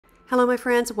Hello my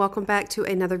friends, welcome back to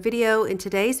another video. In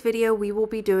today's video we will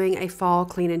be doing a fall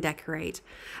clean and decorate.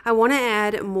 I want to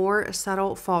add more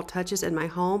subtle fall touches in my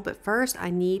home, but first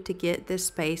I need to get this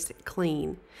space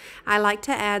clean. I like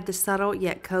to add the subtle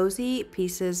yet cozy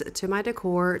pieces to my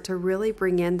decor to really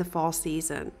bring in the fall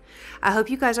season. I hope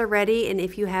you guys are ready, and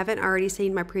if you haven't already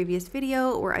seen my previous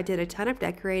video where I did a ton of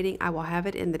decorating, I will have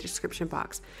it in the description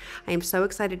box. I am so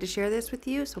excited to share this with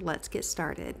you, so let's get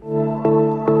started.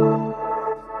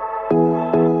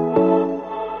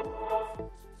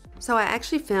 So I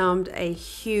actually filmed a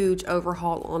huge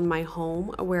overhaul on my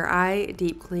home where I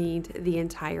deep cleaned the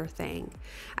entire thing.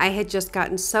 I had just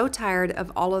gotten so tired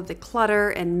of all of the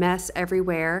clutter and mess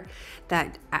everywhere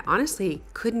that I honestly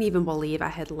couldn't even believe I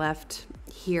had left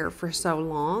here for so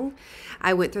long.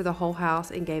 I went through the whole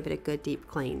house and gave it a good deep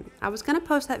clean. I was going to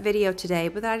post that video today,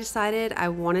 but I decided I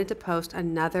wanted to post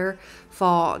another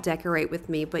fall decorate with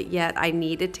me, but yet I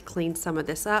needed to clean some of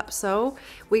this up. So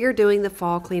we are doing the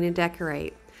fall clean and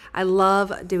decorate. I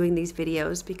love doing these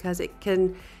videos because it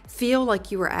can feel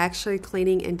like you are actually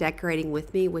cleaning and decorating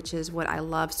with me, which is what I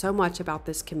love so much about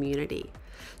this community.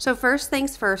 So first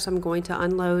things first, I'm going to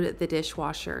unload the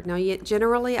dishwasher. Now,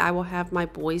 generally I will have my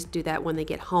boys do that when they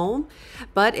get home,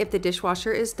 but if the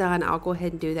dishwasher is done, I'll go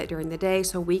ahead and do that during the day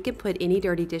so we can put any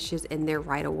dirty dishes in there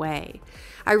right away.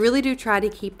 I really do try to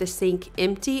keep the sink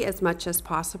empty as much as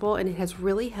possible, and it has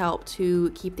really helped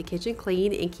to keep the kitchen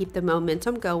clean and keep the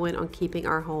momentum going on keeping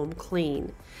our home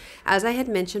clean. As I had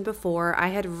mentioned before, I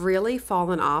had really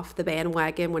fallen off the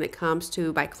bandwagon when it comes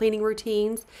to my cleaning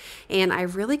routines, and I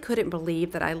really couldn't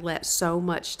believe that I let so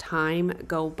much time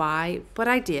go by, but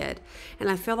I did. And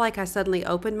I feel like I suddenly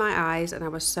opened my eyes and I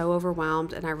was so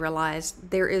overwhelmed, and I realized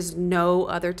there is no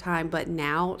other time but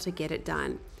now to get it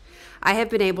done. I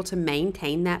have been able to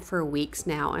maintain that for weeks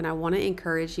now, and I want to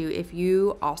encourage you, if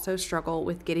you also struggle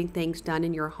with getting things done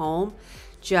in your home,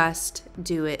 just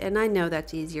do it. And I know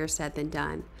that's easier said than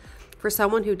done. For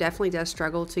someone who definitely does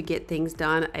struggle to get things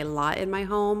done a lot in my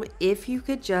home, if you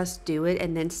could just do it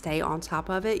and then stay on top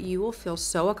of it, you will feel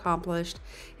so accomplished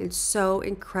and so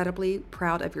incredibly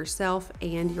proud of yourself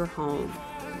and your home.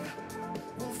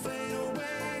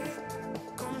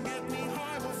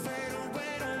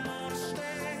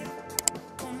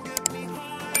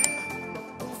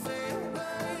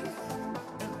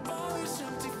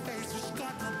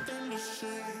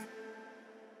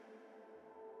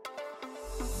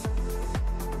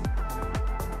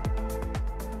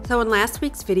 So in last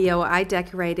week's video, I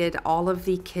decorated all of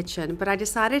the kitchen, but I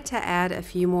decided to add a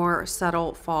few more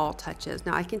subtle fall touches.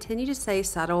 Now I continue to say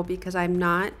subtle because I'm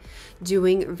not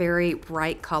doing very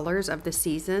bright colors of the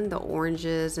season, the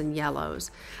oranges and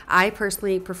yellows. I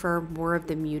personally prefer more of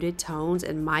the muted tones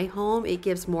in my home. It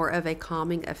gives more of a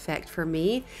calming effect for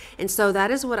me. And so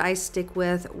that is what I stick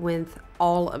with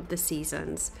all of the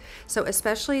seasons. So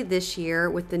especially this year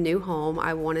with the new home,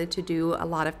 I wanted to do a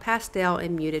lot of pastel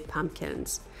and muted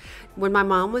pumpkins. When my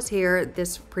mom was here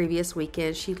this previous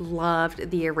weekend, she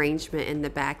loved the arrangement in the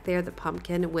back there, the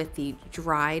pumpkin with the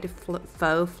dried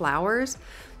faux flowers.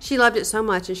 She loved it so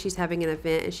much, and she's having an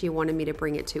event and she wanted me to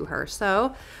bring it to her.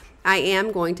 So I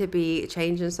am going to be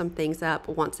changing some things up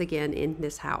once again in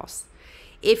this house.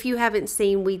 If you haven't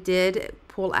seen, we did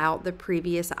pull out the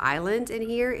previous island in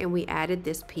here and we added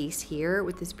this piece here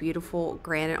with this beautiful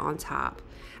granite on top.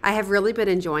 I have really been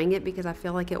enjoying it because I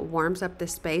feel like it warms up the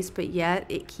space, but yet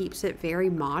it keeps it very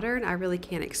modern. I really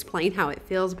can't explain how it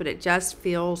feels, but it just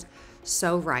feels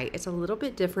so right. It's a little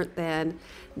bit different than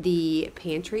the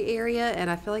pantry area, and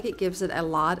I feel like it gives it a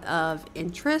lot of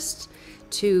interest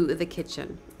to the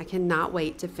kitchen. I cannot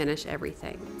wait to finish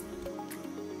everything.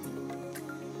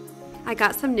 I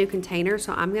got some new containers,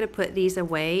 so I'm going to put these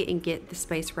away and get the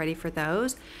space ready for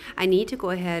those. I need to go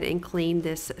ahead and clean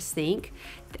this sink.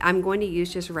 I'm going to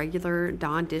use just regular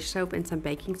Dawn dish soap and some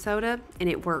baking soda, and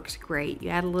it works great. You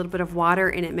add a little bit of water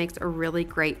and it makes a really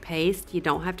great paste. You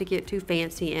don't have to get too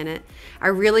fancy in it. I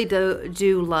really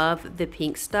do love the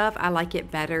pink stuff. I like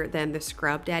it better than the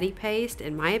Scrub Daddy paste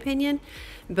in my opinion,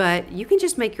 but you can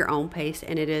just make your own paste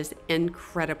and it is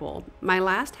incredible. My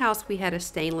last house, we had a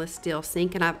stainless steel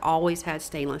sink, and I've always had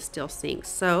stainless steel sinks,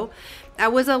 so I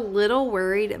was a little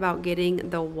worried about getting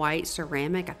the white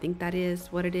ceramic. I think that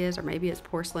is what it is, or maybe it's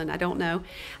porcelain, I don't know.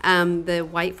 The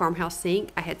white farmhouse sink,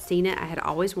 I had seen it, I had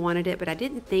always wanted it, but I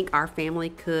didn't think our family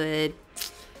could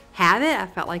have it. I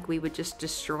felt like we would just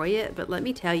destroy it, but let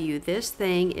me tell you, this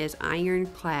thing is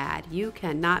ironclad. You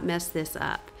cannot mess this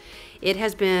up. It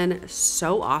has been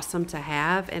so awesome to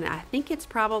have, and I think it's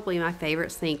probably my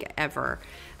favorite sink ever.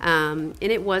 And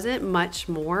it wasn't much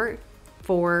more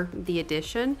for the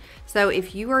addition. So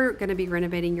if you are going to be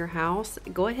renovating your house,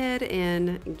 go ahead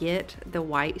and get the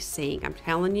white sink. I'm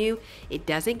telling you, it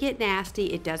doesn't get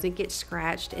nasty, it doesn't get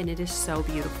scratched, and it is so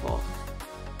beautiful.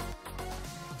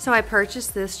 So I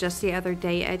purchased this just the other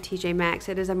day at TJ Maxx.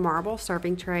 It is a marble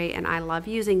serving tray, and I love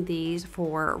using these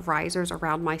for risers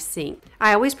around my sink.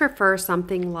 I always prefer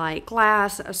something like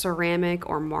glass, a ceramic,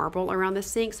 or marble around the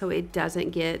sink so it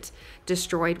doesn't get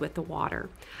destroyed with the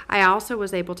water. I also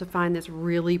was able to find this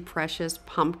really precious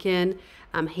pumpkin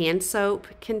hand soap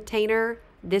container.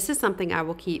 This is something I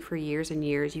will keep for years and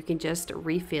years. You can just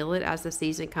refill it as the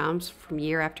season comes from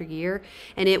year after year.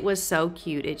 And it was so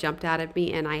cute. It jumped out at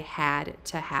me and I had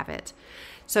to have it.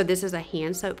 So this is a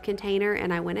hand soap container,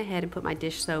 and I went ahead and put my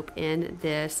dish soap in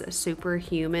this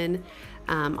Superhuman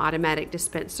automatic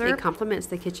dispenser. It complements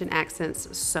the kitchen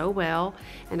accents so well,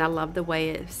 and I love the way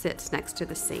it sits next to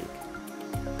the sink.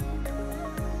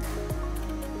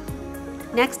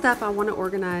 Next up, I want to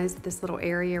organize this little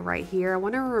area right here. I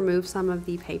want to remove some of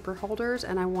the paper holders,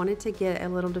 and I wanted to get a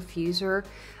little diffuser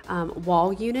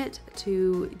wall unit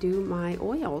to do my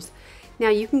oils. Now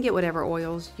you can get whatever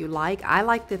oils you like. I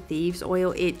like the Thieves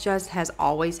oil. It just has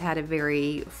always had a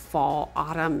very fall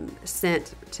autumn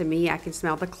scent to me. I can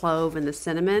smell the clove and the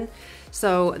cinnamon.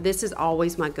 So this is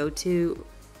always my go-to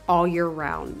all year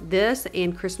round. This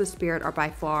and Christmas Spirit are by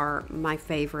far my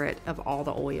favorite of all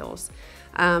the oils.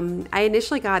 I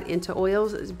initially got into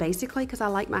oils basically because I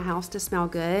like my house to smell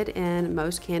good, and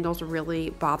most candles really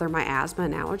bother my asthma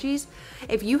and allergies.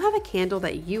 If you have a candle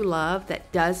that you love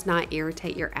that does not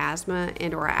irritate your asthma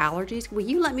and or allergies, will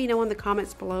you let me know in the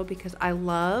comments below, because I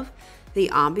love the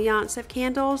ambiance of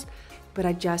candles, but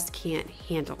I just can't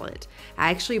handle it. I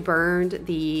actually burned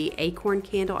the acorn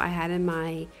candle I had in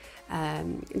my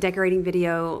decorating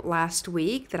video last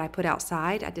week that I put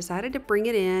outside. I decided to bring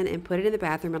it in and put it in the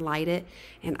bathroom and light it,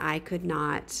 and I could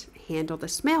not handle the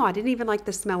smell. I didn't even like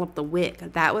the smell of the wick.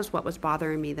 That was what was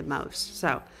bothering me the most.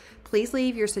 So please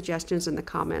leave your suggestions in the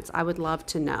comments. I would love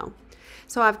to know.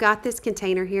 So I've got this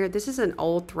container here. This is an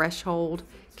old Threshold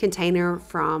container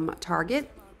from Target,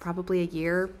 probably a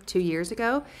year, 2 years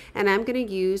ago, and I'm going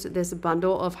to use this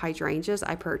bundle of hydrangeas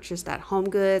I purchased at Home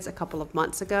Goods a couple of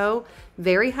months ago.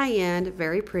 Very high-end,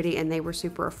 very pretty, and they were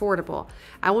super affordable.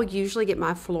 I will usually get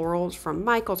my florals from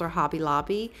Michael's or Hobby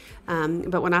Lobby,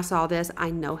 but when I saw this, I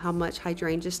know how much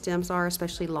hydrangea stems are,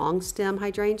 especially long stem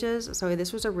hydrangeas, so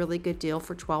this was a really good deal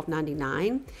for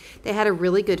 $12.99. They had a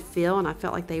really good feel, and I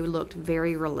felt like they looked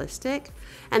very realistic.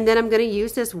 And then I'm going to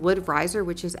use this wood riser,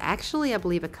 which is actually, I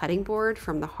believe, a cutting board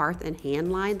from the Hearth and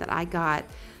Hand line that I got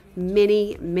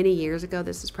many years ago.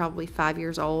 This is probably 5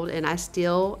 years old, and I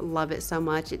still love it so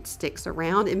much. It sticks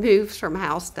around. It moves from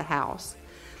house to house.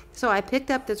 So I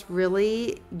picked up this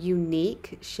really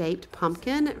unique shaped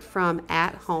pumpkin from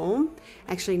At Home.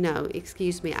 Actually, no,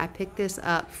 excuse me. I picked this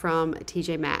up from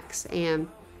TJ Maxx, and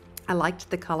I liked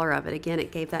the color of it. Again,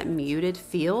 it gave that muted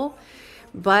feel,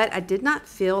 but I did not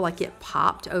feel like it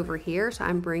popped over here. So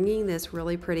I'm bringing this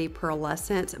really pretty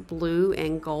pearlescent blue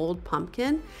and gold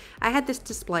pumpkin. I had this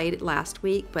displayed last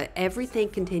week, but everything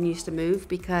continues to move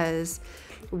because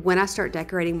when I start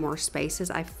decorating more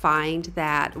spaces, I find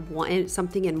that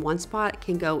something in one spot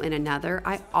can go in another.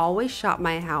 I always shop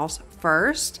my house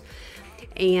first.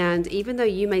 And even though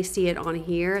you may see it on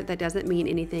here, that doesn't mean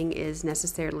anything is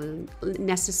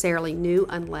necessarily new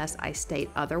unless I state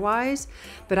otherwise.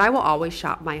 But I will always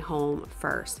shop my home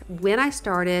first. When I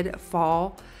started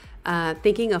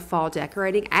thinking of fall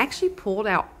decorating, I actually pulled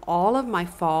out all of my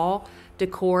fall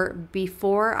decor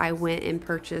before I went and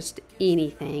purchased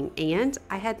anything, and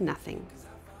I had nothing,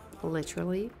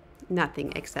 literally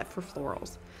nothing except for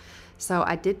florals. So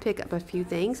I did pick up a few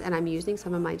things, and I'm using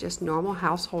some of my just normal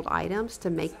household items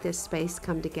to make this space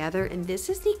come together. And this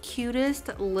is the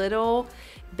cutest little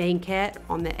banquette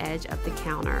on the edge of the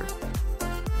counter.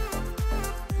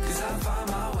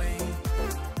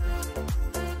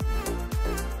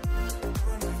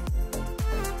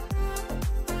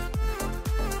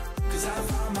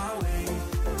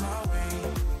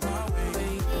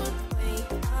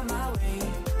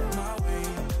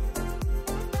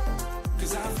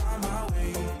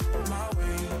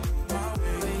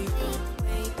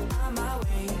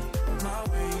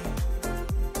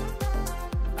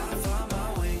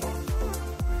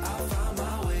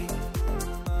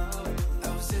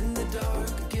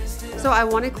 So I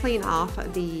want to clean off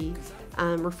the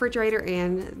refrigerator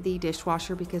and the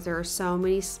dishwasher because there are so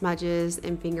many smudges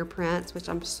and fingerprints, which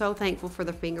I'm so thankful for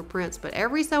the fingerprints, but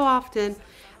every so often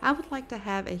I would like to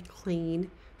have a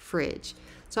clean fridge.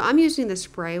 So I'm using the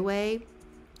Sprayway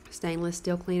stainless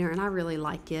steel cleaner, and I really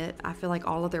like it. I feel like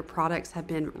all of their products have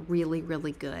been really,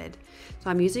 really good. So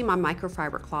I'm using my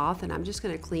microfiber cloth, and I'm just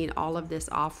going to clean all of this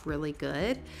off really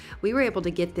good. We were able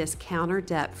to get this counter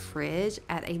depth fridge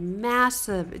at a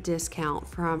massive discount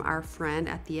from our friend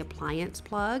at the Appliance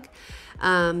Plug.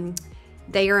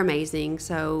 They are amazing.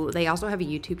 So they also have a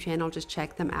YouTube channel. Just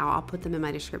check them out. I'll put them in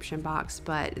my description box,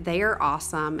 but they are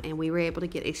awesome. And we were able to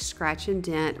get a scratch and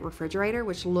dent refrigerator,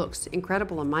 which looks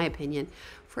incredible in my opinion,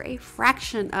 for a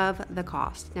fraction of the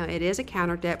cost. Now it is a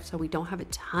counter depth, so we don't have a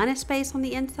ton of space on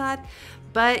the inside,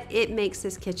 but it makes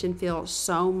this kitchen feel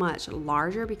so much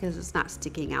larger because it's not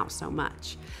sticking out so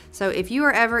much. So if you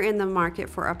are ever in the market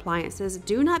for appliances,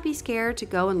 do not be scared to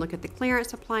go and look at the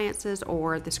clearance appliances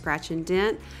or the scratch and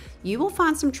dent. You will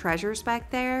find some treasures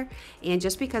back there, and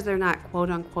just because they're not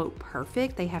quote unquote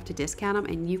perfect, they have to discount them,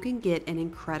 and you can get an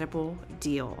incredible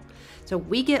deal. So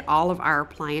we get all of our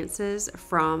appliances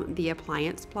from the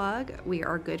Appliance Plug. We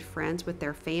are good friends with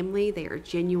their family. They are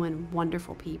genuine,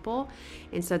 wonderful people.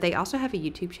 And so they also have a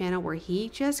YouTube channel where he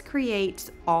just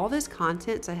creates all this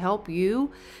content to help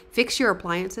you fix your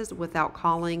appliances without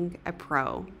calling a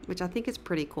pro, which I think is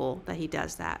pretty cool that he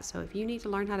does that. So if you need to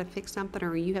learn how to fix something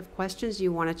or you have questions,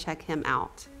 you want to check him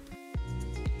out.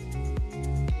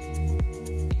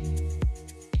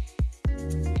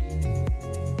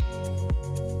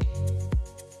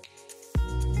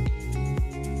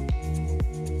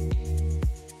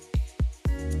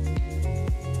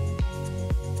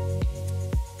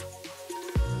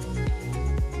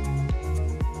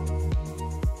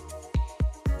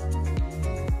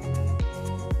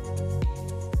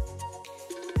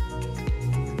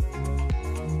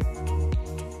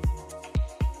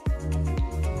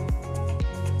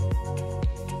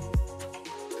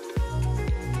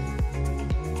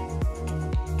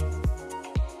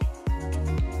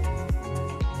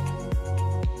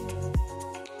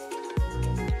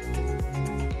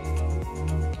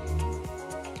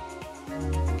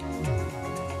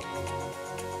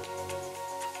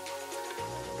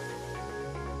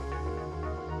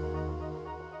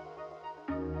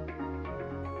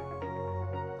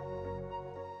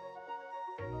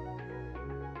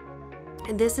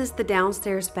 And this is the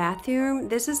downstairs bathroom.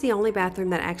 This is the only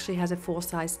bathroom that actually has a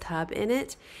full-size tub in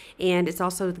it, and it's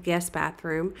also the guest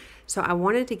bathroom. So I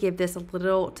wanted to give this a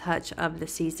little touch of the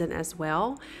season as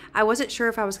well. I wasn't sure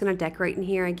if I was going to decorate in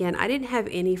here. Again, I didn't have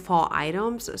any fall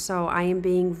items, so I am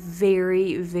being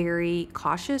very, very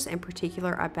cautious and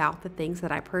particular about the things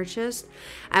that I purchased.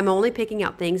 I'm only picking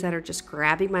out things that are just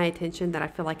grabbing my attention that I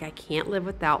feel like I can't live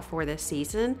without for this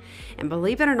season. And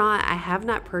believe it or not, I have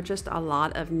not purchased a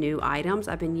lot of new items.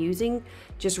 I've been using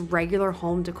just regular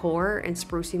home decor and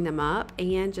sprucing them up,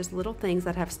 and just little things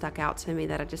that have stuck out to me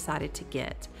that I decided to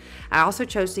get. I also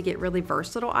chose to get really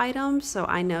versatile items, so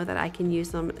I know that I can use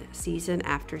them season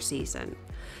after season.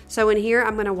 So in here,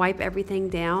 I'm going to wipe everything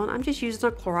down. I'm just using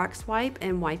a Clorox wipe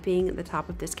and wiping the top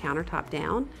of this countertop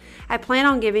down. I plan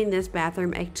on giving this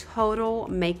bathroom a total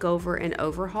makeover and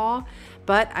overhaul,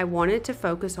 but I wanted to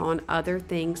focus on other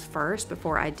things first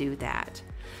before I do that.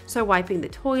 So wiping the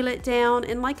toilet down,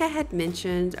 and like I had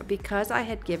mentioned, because I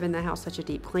had given the house such a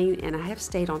deep clean and I have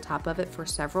stayed on top of it for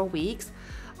several weeks,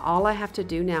 all I have to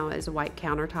do now is wipe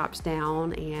countertops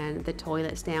down and the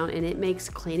toilets down, and it makes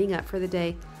cleaning up for the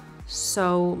day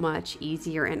so much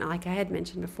easier. And like I had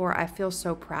mentioned before, I feel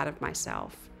so proud of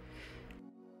myself.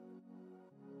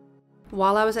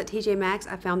 While I was at TJ Maxx,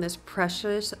 I found this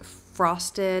precious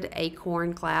frosted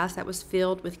acorn glass that was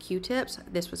filled with Q-tips.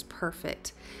 This was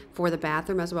perfect for the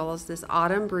bathroom, as well as this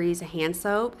Autumn Breeze hand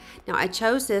soap. Now I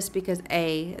chose this because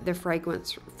the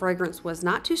fragrance was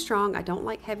not too strong. I don't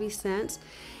like heavy scents,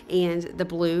 and the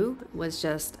blue was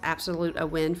just absolute a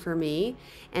win for me.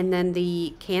 And then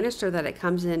the canister that it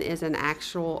comes in is an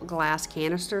actual glass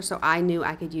canister, so I knew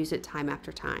I could use it time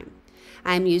after time.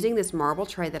 I'm using this marble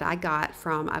tray that I got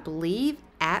from, I believe,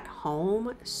 At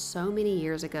Home so many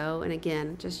years ago, and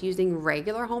again, just using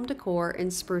regular home decor and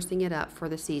sprucing it up for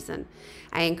the season.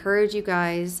 I encourage you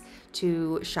guys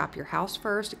to shop your house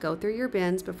first, go through your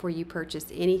bins before you purchase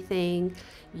anything.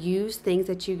 Use things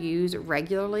that you use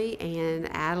regularly and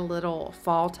add a little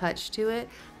fall touch to it.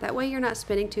 That way you're not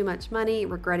spending too much money,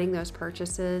 regretting those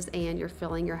purchases, and you're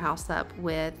filling your house up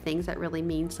with things that really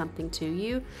mean something to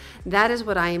you. That is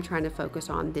what I am trying to focus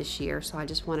on this year, so I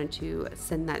just wanted to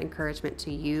send that encouragement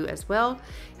to you as well.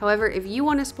 However, if you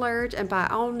want to splurge and buy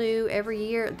all new every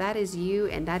year, that is you,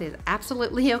 and that is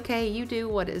absolutely okay. You do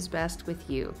what is best with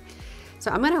you. So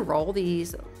I'm going to roll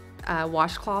these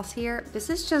washcloths here.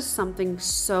 This is just something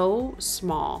so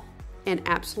small, and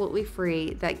absolutely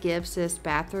free that gives this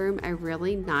bathroom a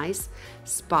really nice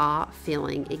spa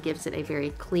feeling. It gives it a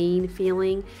very clean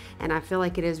feeling, and I feel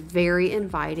like it is very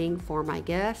inviting for my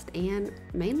guests and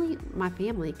mainly my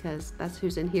family, because that's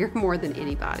who's in here more than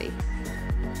anybody.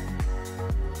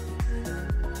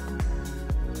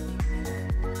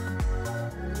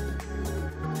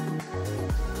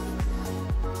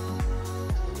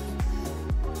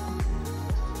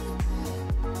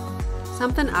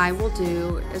 Something I will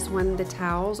do is when the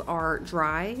towels are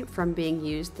dry from being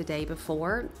used the day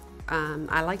before,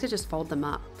 I like to just fold them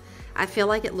up. I feel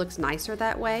like it looks nicer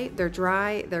that way. They're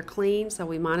dry, they're clean, so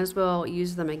we might as well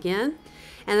use them again.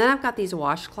 And then I've got these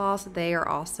washcloths. They are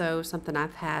also something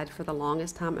I've had for the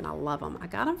longest time, and I love them. I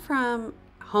got them from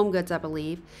Home Goods, I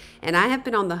believe, and I have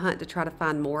been on the hunt to try to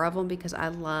find more of them because I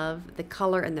love the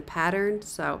color and the pattern.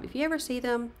 So if you ever see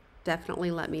them,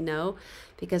 definitely let me know,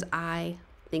 because I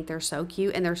think they're so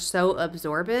cute and they're so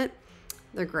absorbent.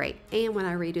 They're great. And when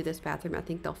I redo this bathroom, I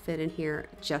think they'll fit in here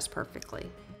just perfectly.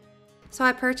 So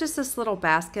I purchased this little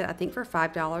basket, I think for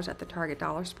 $5 at the Target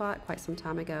dollar spot quite some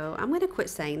time ago. I'm going to quit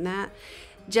saying that.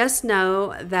 Just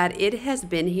know that it has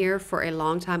been here for a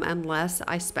long time unless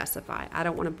I specify. I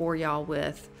don't want to bore y'all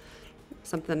with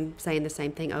something saying the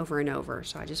same thing over and over.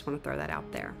 So I just want to throw that out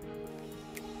there.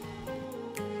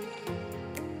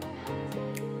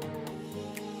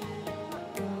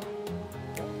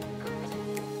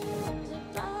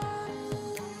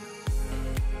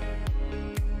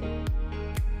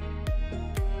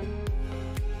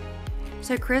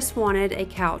 So Chris wanted a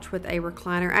couch with a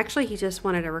recliner. Actually, he just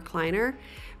wanted a recliner,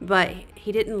 but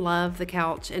he didn't love the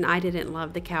couch, and I didn't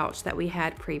love the couch that we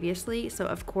had previously. So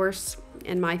of course,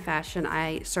 in my fashion,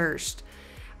 I searched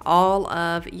all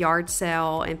of yard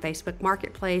sale and Facebook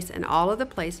Marketplace and all of the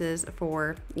places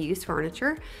for used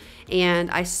furniture. And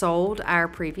I sold our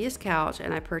previous couch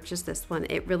and I purchased this one.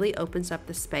 It really opens up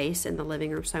the space in the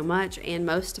living room so much. And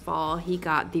most of all, he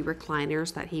got the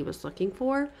recliners that he was looking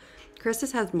for.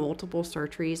 Chris has multiple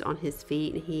surgeries on his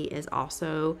feet, and he is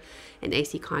also an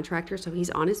AC contractor, so he's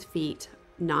on his feet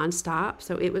nonstop.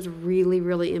 So it was really,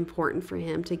 really important for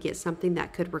him to get something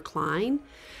that could recline.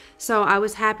 So I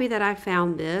was happy that I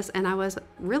found this, and I was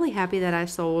really happy that I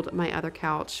sold my other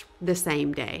couch the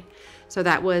same day. So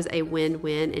that was a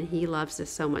win-win, and he loves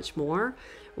this so much more.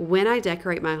 When I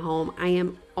decorate my home, I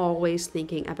am always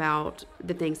thinking about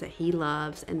the things that he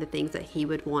loves and the things that he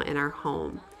would want in our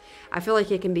home. I feel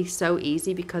like it can be so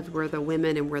easy because we're the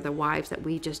women and we're the wives that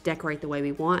we just decorate the way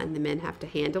we want and the men have to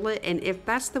handle it. And if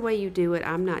that's the way you do it,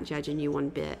 I'm not judging you one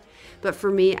bit. But for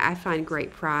me, I find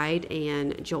great pride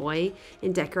and joy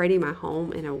in decorating my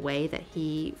home in a way that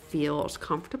he feels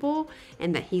comfortable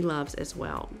and that he loves as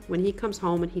well. When he comes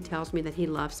home and he tells me that he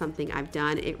loves something I've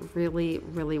done, it really,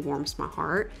 really warms my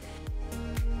heart.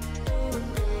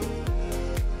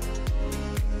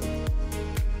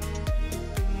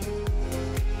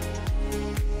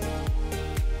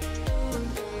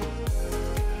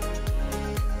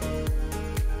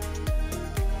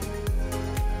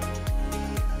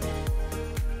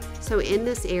 So in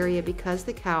this area, because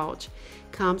the couch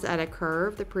comes at a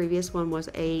curve, the previous one was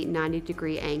a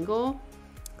 90-degree angle,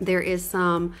 there is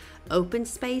some open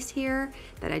space here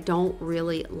that I don't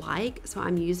really like. So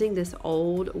I'm using this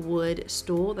old wood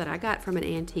stool that I got from an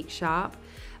antique shop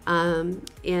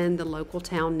in the local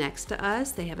town next to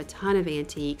us. They have a ton of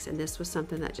antiques, and this was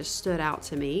something that just stood out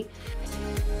to me.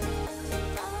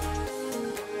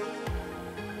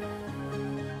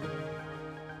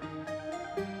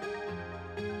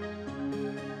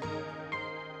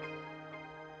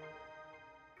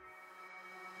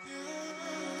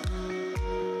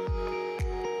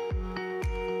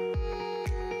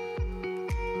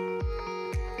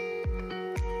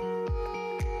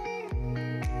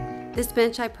 This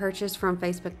bench I purchased from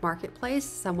Facebook Marketplace.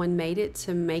 Someone made it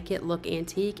to make it look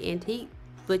antique. Antique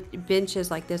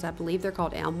benches like this, I believe they're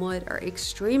called Elmwood, are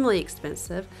extremely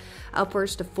expensive,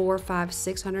 upwards to $400,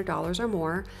 $500, $600 or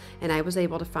more. And I was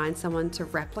able to find someone to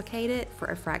replicate it for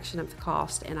a fraction of the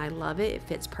cost, and I love it. It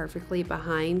fits perfectly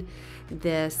behind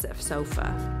this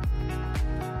sofa.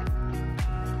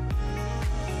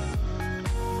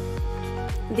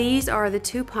 These are the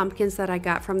two pumpkins that I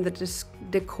got from the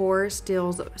Decor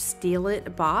Steal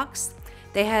It box.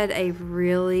 They had a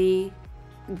really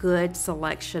good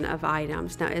selection of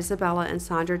items. Now Isabella and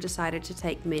Sandra decided to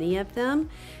take many of them,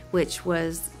 which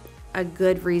was a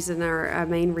good reason, or a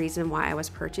main reason why I was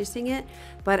purchasing it,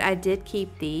 but I did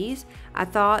keep these. I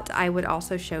thought I would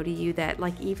also show to you that,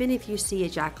 like, even if you see a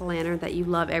jack-o'-lantern that you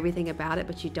love everything about it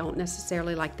but you don't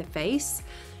necessarily like the face,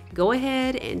 Go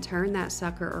ahead and turn that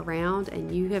sucker around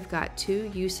and you have got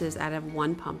 2 uses out of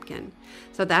 1 pumpkin.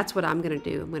 So that's what I'm going to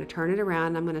do. I'm going to turn it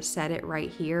around. I'm going to set it right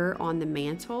here on the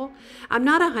mantle. I'm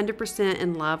not 100%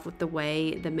 in love with the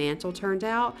way the mantle turned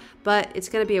out, but it's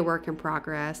going to be a work in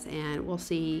progress and we'll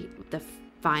see the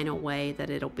final way that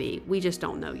it'll be. We just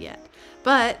don't know yet.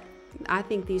 But I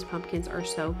think these pumpkins are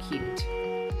so cute.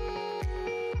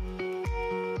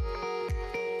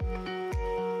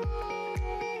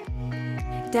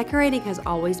 Decorating has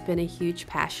always been a huge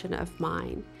passion of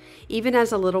mine. Even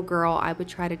as a little girl, I would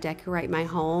try to decorate my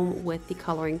home with the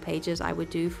coloring pages I would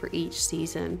do for each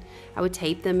season. I would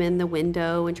tape them in the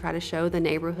window and try to show the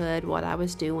neighborhood what I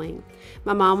was doing.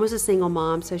 My mom was a single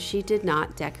mom, so she did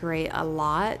not decorate a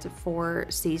lot for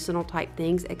seasonal type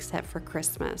things except for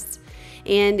Christmas.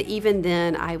 And even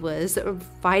then, I was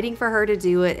fighting for her to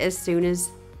do it as soon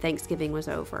as Thanksgiving was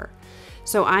over.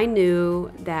 So I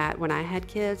knew that when I had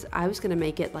kids, I was going to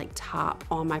make it like top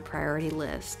on my priority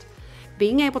list.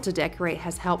 Being able to decorate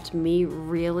has helped me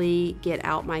really get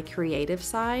out my creative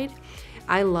side.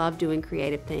 I love doing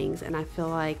creative things, and I feel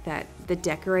like that the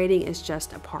decorating is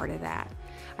just a part of that.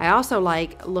 I also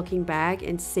like looking back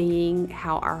and seeing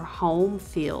how our home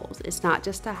feels. It's not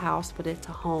just a house, but it's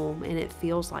a home, and it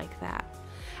feels like that.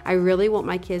 I really want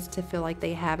my kids to feel like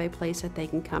they have a place that they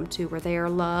can come to where they are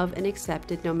loved and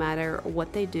accepted no matter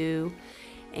what they do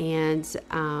and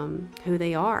who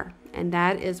they are. And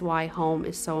that is why home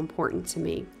is so important to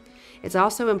me. It's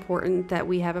also important that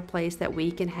we have a place that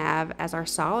we can have as our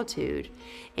solitude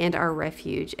and our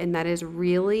refuge. And that is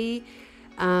really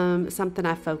something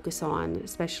I focus on,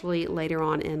 especially later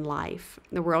on in life.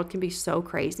 The world can be so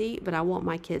crazy, but I want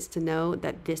my kids to know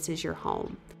that this is your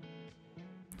home.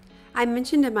 I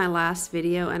mentioned in my last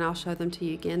video, and I'll show them to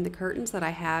you again, the curtains that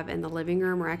I have in the living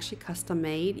room are actually custom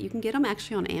made. You can get them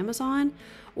actually on Amazon,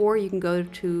 or you can go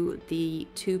to the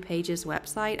 2 Pages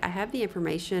website. I have the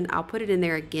information. I'll put it in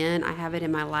there again. I have it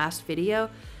in my last video.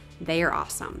 They are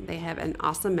awesome. They have an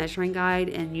awesome measuring guide,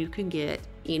 and you can get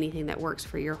anything that works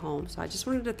for your home. So I just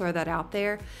wanted to throw that out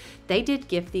there. They did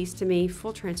gift these to me,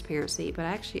 full transparency, but I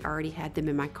actually already had them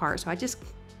in my cart, so I just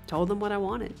told them what I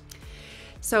wanted.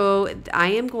 So I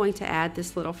am going to add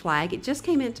this little flag. It just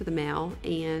came into the mail,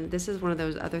 and this is one of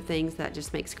those other things that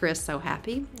just makes Chris so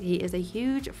happy. He is a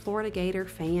huge Florida Gator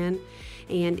fan,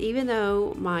 and even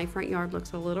though my front yard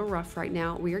looks a little rough right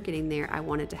now, we are getting there. I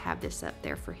wanted to have this up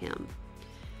there for him.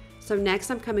 So next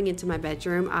I'm coming into my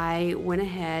bedroom. I went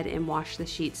ahead and washed the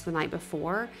sheets the night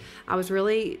before. I was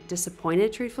really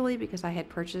disappointed, truthfully, because I had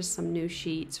purchased some new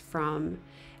sheets from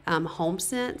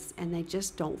HomeSense, and they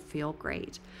just don't feel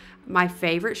great. My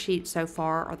favorite sheets so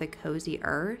far are the Cozy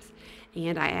Earth,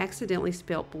 and I accidentally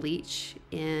spilt bleach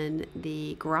in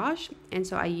the garage, and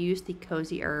so I used the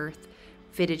Cozy Earth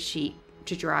fitted sheet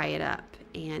to dry it up,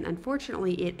 and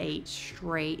unfortunately it ate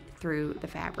straight through the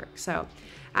fabric. So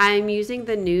I'm using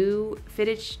the new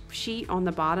fitted sheet on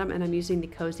the bottom, and I'm using the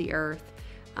Cozy Earth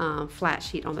flat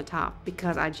sheet on the top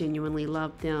because I genuinely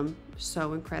love them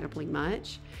so incredibly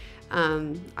much.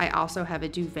 I also have a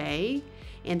duvet,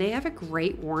 and they have a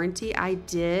great warranty. I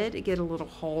did get a little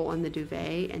hole in the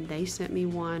duvet, and they sent me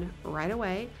one right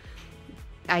away.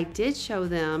 I did show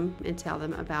them and tell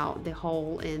them about the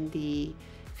hole in the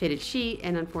fitted sheet,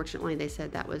 and unfortunately they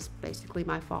said that was basically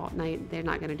my fault, and they're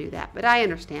not going to do that. But I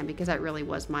understand, because that really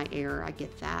was my error. I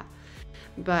get that.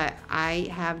 But I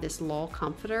have this Lull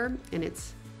comforter, and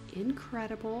it's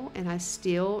incredible, and I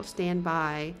still stand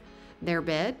by their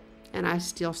bed, and I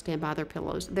still stand by their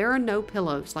pillows. There are no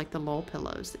pillows like the Lull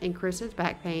pillows, and Chris's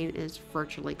back pain is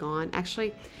virtually gone.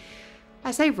 Actually,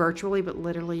 I say virtually, but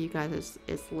literally, you guys,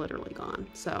 it's literally gone.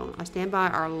 So I stand by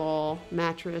our Lull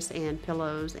mattress and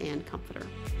pillows and comforter.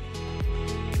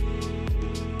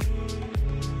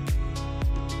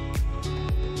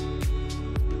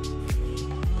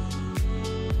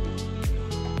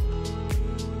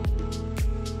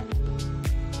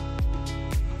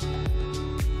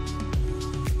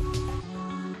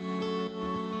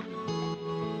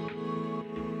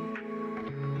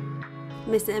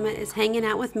 Miss Emma is hanging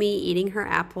out with me eating her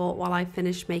apple while I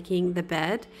finish making the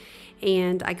bed,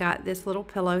 and I got this little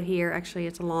pillow here. Actually,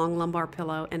 it's a long lumbar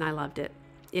pillow, and I loved it.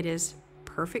 It is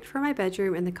perfect for my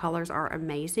bedroom, and the colors are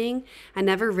amazing. I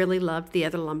never really loved the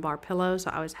other lumbar pillow, so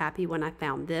I was happy when I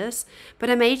found this, but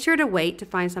I made sure to wait to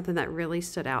find something that really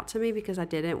stood out to me because I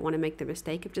didn't want to make the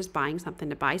mistake of just buying something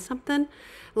to buy something.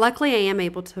 Luckily, I am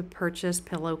able to purchase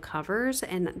pillow covers,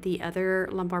 and the other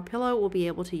lumbar pillow will be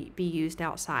able to be used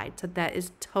outside, so that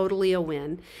is totally a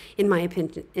win in my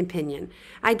opinion.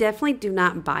 I definitely do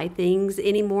not buy things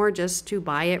anymore just to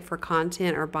buy it for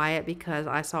content or buy it because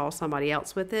I saw somebody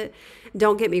else with it.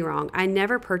 don't get me wrong. I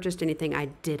never purchased anything I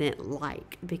didn't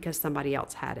like because somebody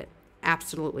else had it.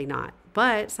 Absolutely not.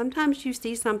 But sometimes you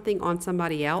see something on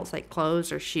somebody else, like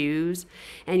clothes or shoes,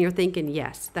 and you're thinking,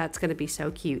 yes, that's going to be so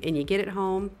cute. And you get it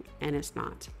home and it's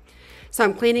not. So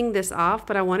I'm cleaning this off,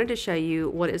 but I wanted to show you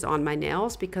what is on my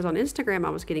nails because on Instagram I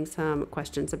was getting some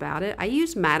questions about it. I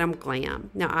use Madam Glam.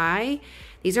 Now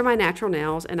these are my natural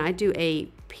nails and I do a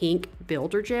pink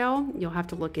builder gel. You'll have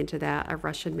to look into that, a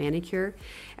Russian manicure,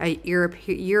 a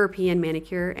European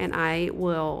manicure, and I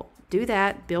will do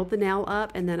that, build the nail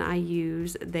up, and then I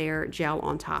use their gel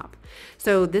on top.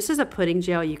 So this is a pudding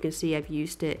gel. You can see I've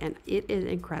used it and it is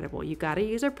incredible. You got to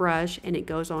use a brush and it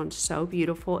goes on so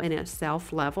beautiful and it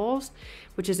self levels,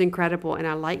 which is incredible. And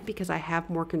I like because I have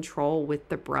more control with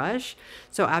the brush.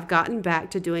 So I've gotten back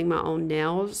to doing my own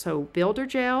nails. So builder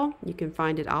gel, you can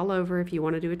find it all over if you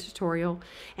want to do a tutorial.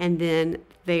 And then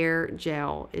their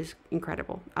gel is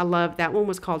incredible. I love that one.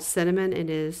 Was called Cinnamon and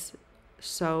is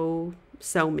so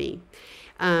me.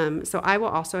 So I will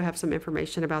also have some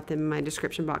information about them in my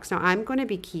description box. Now I'm going to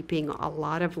be keeping a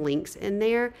lot of links in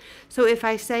there. So if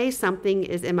I say something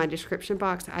is in my description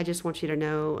box, I just want you to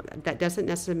know that doesn't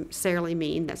necessarily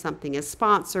mean that something is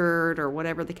sponsored or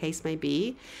whatever the case may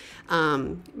be.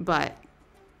 But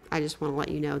I just want to let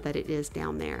you know that it is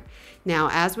down there. Now,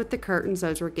 as with the curtains,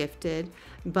 those were gifted,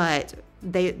 but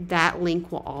that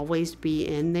link will always be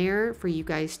in there for you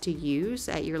guys to use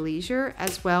at your leisure,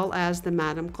 as well as the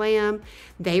Madam Glam.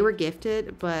 They were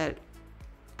gifted, but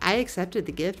I accepted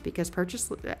the gift because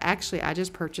I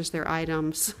just purchased their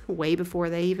items way before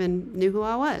they even knew who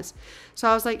I was. So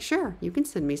I was like, sure, you can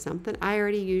send me something. I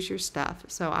already use your stuff.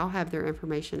 So I'll have their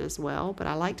information as well. But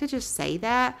I like to just say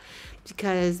that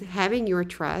because having your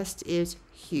trust is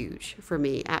huge for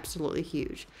me, absolutely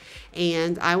huge.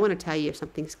 And I want to tell you if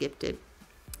something's gifted.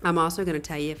 I'm also going to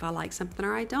tell you if I like something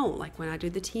or I don't. Like when I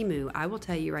do the Temu, I will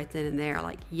tell you right then and there,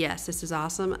 like, yes, this is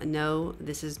awesome. No,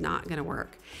 this is not going to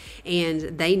work. And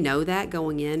they know that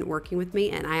going in working with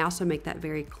me. And I also make that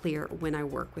very clear when I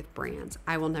work with brands.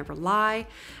 I will never lie.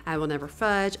 I will never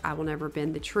fudge. I will never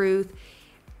bend the truth.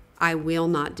 I will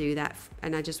not do that.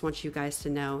 And I just want you guys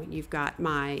to know you've got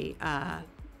my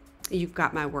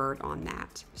word on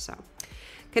that. So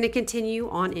going to continue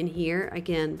on in here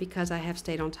again because I have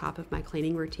stayed on top of my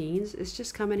cleaning routines. It's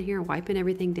just coming here and wiping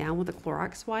everything down with a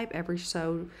Clorox wipe every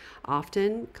so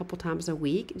often, a couple times a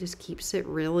week. It just keeps it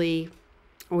really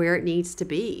where it needs to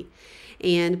be.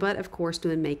 But of course,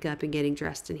 doing makeup and getting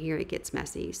dressed in here, it gets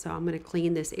messy. So I'm going to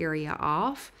clean this area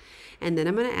off. And then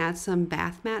I'm going to add some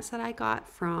bath mats that I got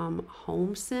from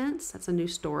HomeSense. That's a new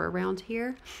store around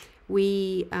here.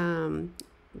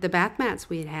 The bath mats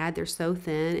we had, they're so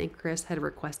thin, and Chris had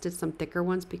requested some thicker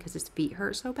ones because his feet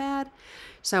hurt so bad.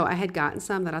 So I had gotten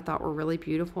some that I thought were really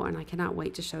beautiful, and I cannot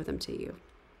wait to show them to you.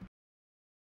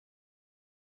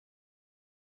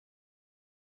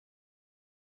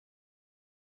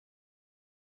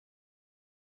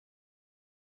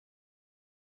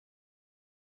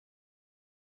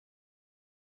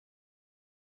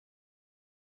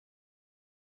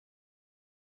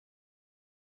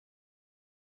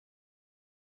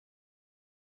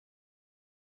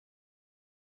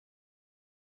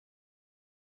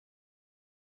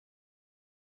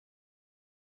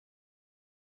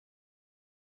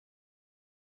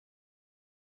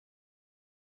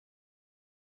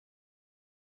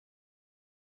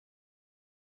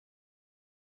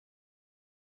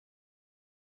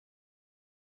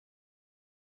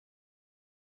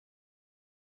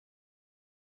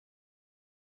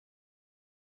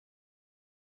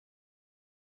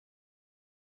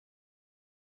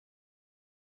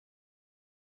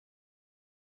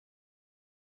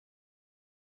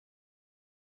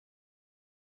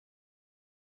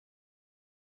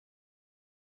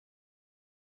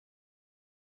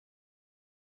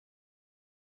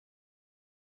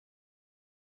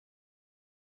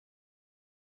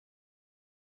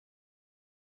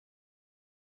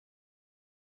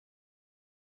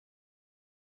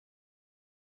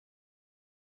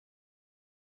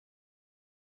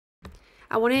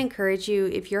 I want to encourage you,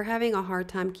 if you're having a hard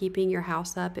time keeping your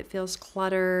house up, it feels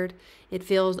cluttered, it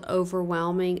feels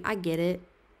overwhelming. I get it.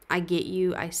 I get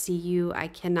you. I see you. I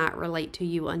cannot relate to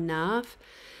you enough.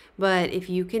 But if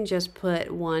you can just put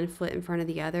one foot in front of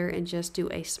the other and just do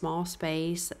a small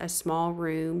space, a small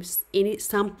room,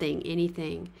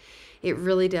 anything, it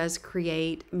really does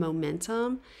create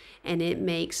momentum and it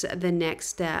makes the next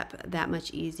step that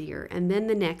much easier. And then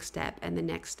the next step and the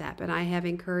next step. And I have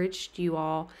encouraged you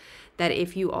all that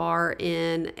if you are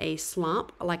in a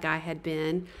slump like I had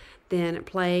been, then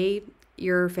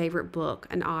your favorite book,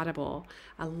 an Audible.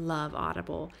 I love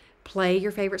Audible. Play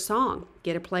your favorite song,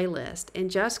 get a playlist, and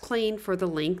just clean for the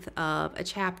length of a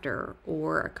chapter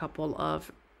or a couple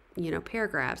of,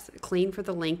 paragraphs. Clean for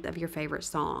the length of your favorite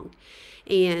song.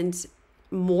 And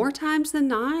more times than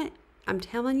not, I'm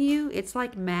telling you, it's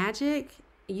like magic.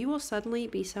 You will suddenly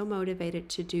be so motivated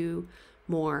to do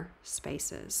more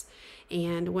spaces.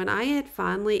 And when I had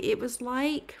finally, it was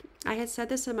like, I had said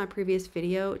this in my previous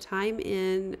video, time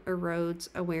in erodes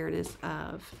awareness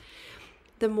of.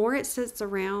 The more it sits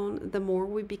around, the more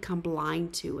we become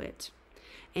blind to it.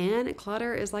 And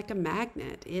clutter is like a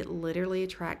magnet. It literally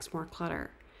attracts more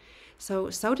clutter. So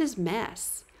does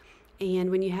mess. And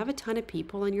when you have a ton of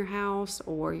people in your house,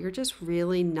 or you're just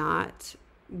really not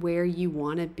where you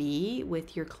want to be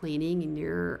with your cleaning and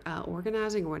your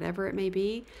organizing or whatever it may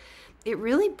be, it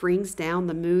really brings down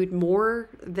the mood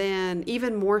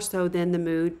even more so than the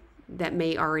mood that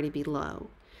may already be low.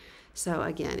 So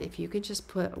again, if you can just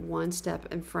put one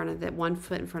foot in front of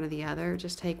the other,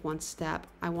 just take one step.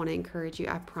 I want to encourage you.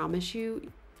 I promise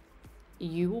you,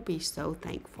 you will be so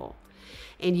thankful,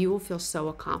 and you will feel so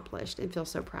accomplished and feel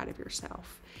so proud of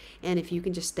yourself. And if you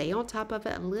can just stay on top of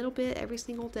it a little bit every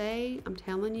single day, I'm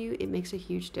telling you, it makes a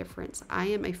huge difference. I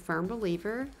am a firm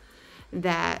believer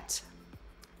that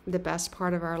the best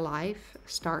part of our life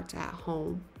starts at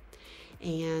home.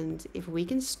 And if we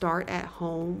can start at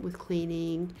home with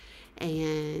cleaning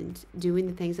and doing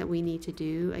the things that we need to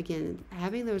do, again,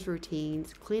 having those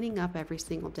routines, cleaning up every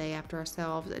single day after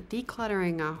ourselves,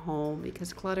 decluttering our home,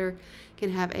 because clutter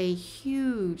can have a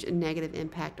huge negative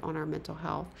impact on our mental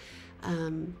health.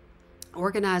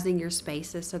 Organizing your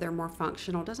spaces so they're more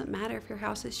functional. Doesn't matter if your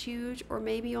house is huge or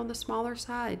maybe on the smaller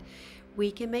side.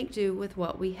 We can make do with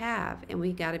what we have, and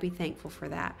we got to be thankful for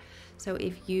that. So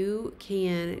if you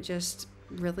can just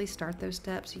really start those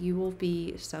steps, you will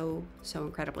be so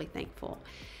incredibly thankful.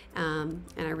 And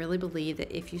I really believe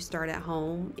that if you start at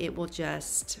home, it will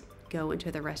just go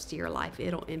into the rest of your life.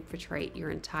 It'll infiltrate your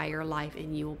entire life,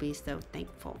 and you will be so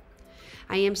thankful.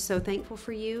 I am so thankful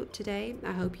for you today.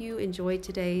 I hope you enjoyed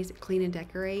today's Clean and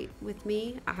Decorate with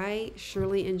me. I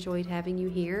surely enjoyed having you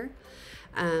here.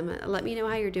 Let me know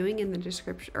how you're doing in the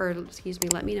description,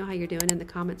 let me know how you're doing in the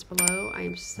comments below. I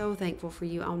am so thankful for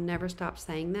you. I'll never stop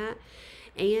saying that.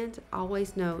 And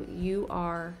always know you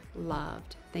are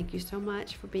loved. Thank you so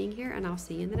much for being here, and I'll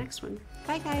see you in the next one.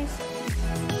 Bye,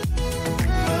 guys.